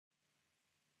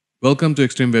Welcome to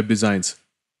Extreme Web Designs.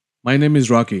 My name is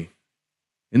Rocky.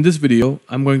 In this video,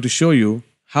 I'm going to show you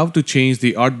how to change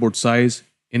the artboard size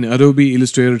in Adobe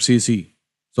Illustrator CC.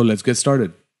 So let's get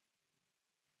started.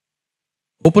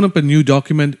 Open up a new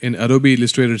document in Adobe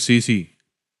Illustrator CC.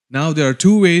 Now there are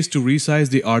two ways to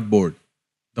resize the artboard.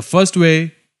 The first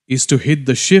way is to hit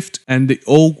the Shift and the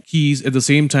O keys at the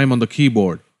same time on the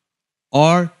keyboard.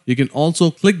 Or you can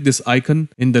also click this icon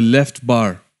in the left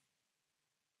bar.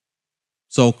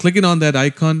 So clicking on that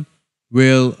icon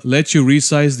will let you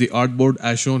resize the artboard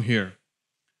as shown here.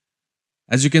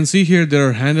 As you can see here, there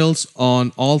are handles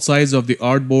on all sides of the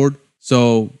artboard.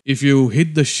 So if you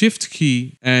hit the Shift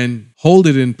key and hold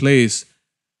it in place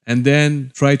and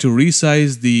then try to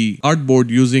resize the artboard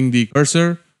using the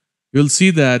cursor, you'll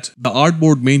see that the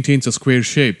artboard maintains a square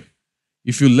shape.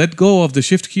 If you let go of the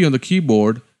Shift key on the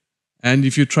keyboard and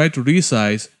if you try to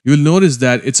resize, you'll notice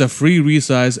that it's a free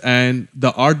resize and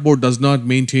the artboard does not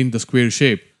maintain the square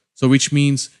shape. So which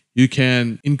means you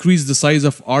can increase the size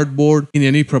of artboard in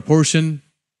any proportion.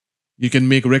 You can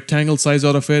make a rectangle size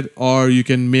out of it or you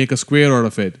can make a square out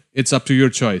of it. It's up to your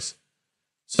choice.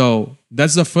 So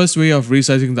that's the first way of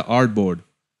resizing the artboard.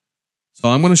 So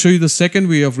I'm going to show you the second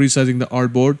way of resizing the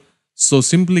artboard. So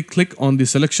simply click on the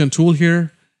selection tool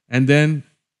here and then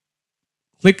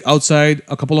click outside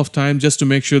a couple of times just to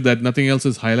make sure that nothing else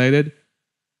is highlighted.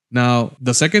 Now,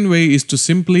 the second way is to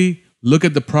simply look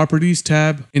at the Properties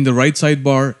tab in the right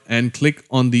sidebar and click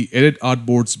on the Edit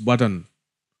Artboards button.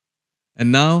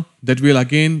 And now that will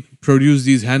again produce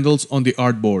these handles on the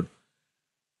artboard.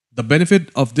 The benefit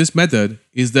of this method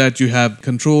is that you have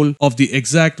control of the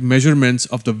exact measurements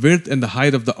of the width and the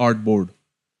height of the artboard.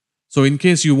 So in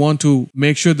case you want to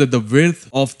make sure that the width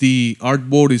of the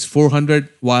artboard is 400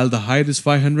 while the height is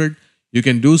 500, you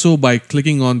can do so by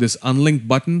clicking on this unlink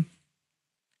button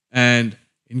and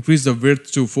increase the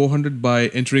width to 400 by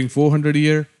entering 400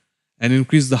 here and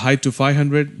increase the height to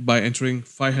 500 by entering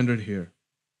 500 here.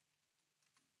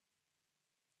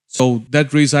 So that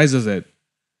resizes it.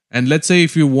 And let's say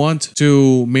if you want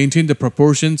to maintain the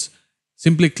proportions,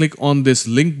 simply click on this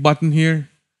link button here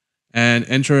and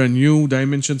enter a new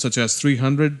dimension such as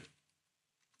 300,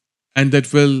 and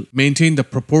that will maintain the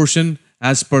proportion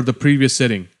as per the previous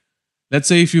setting. Let's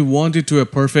say if you want it to a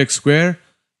perfect square,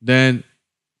 then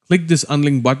click this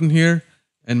unlink button here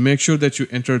and make sure that you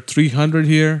enter 300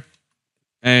 here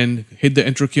and hit the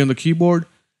enter key on the keyboard.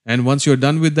 And once you're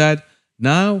done with that,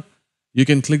 now you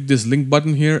can click this link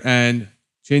button here and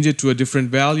change it to a different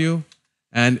value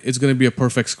and it's going to be a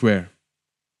perfect square.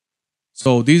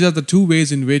 So these are the two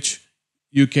ways in which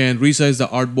you can resize the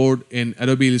artboard in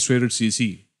Adobe Illustrator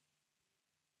CC.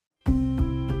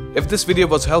 If this video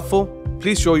was helpful,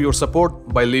 please show your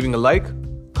support by leaving a like,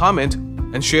 comment,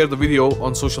 and share the video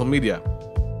on social media.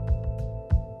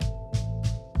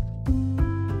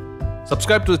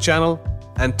 Subscribe to the channel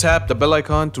and tap the bell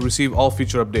icon to receive all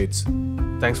future updates.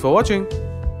 Thanks for watching.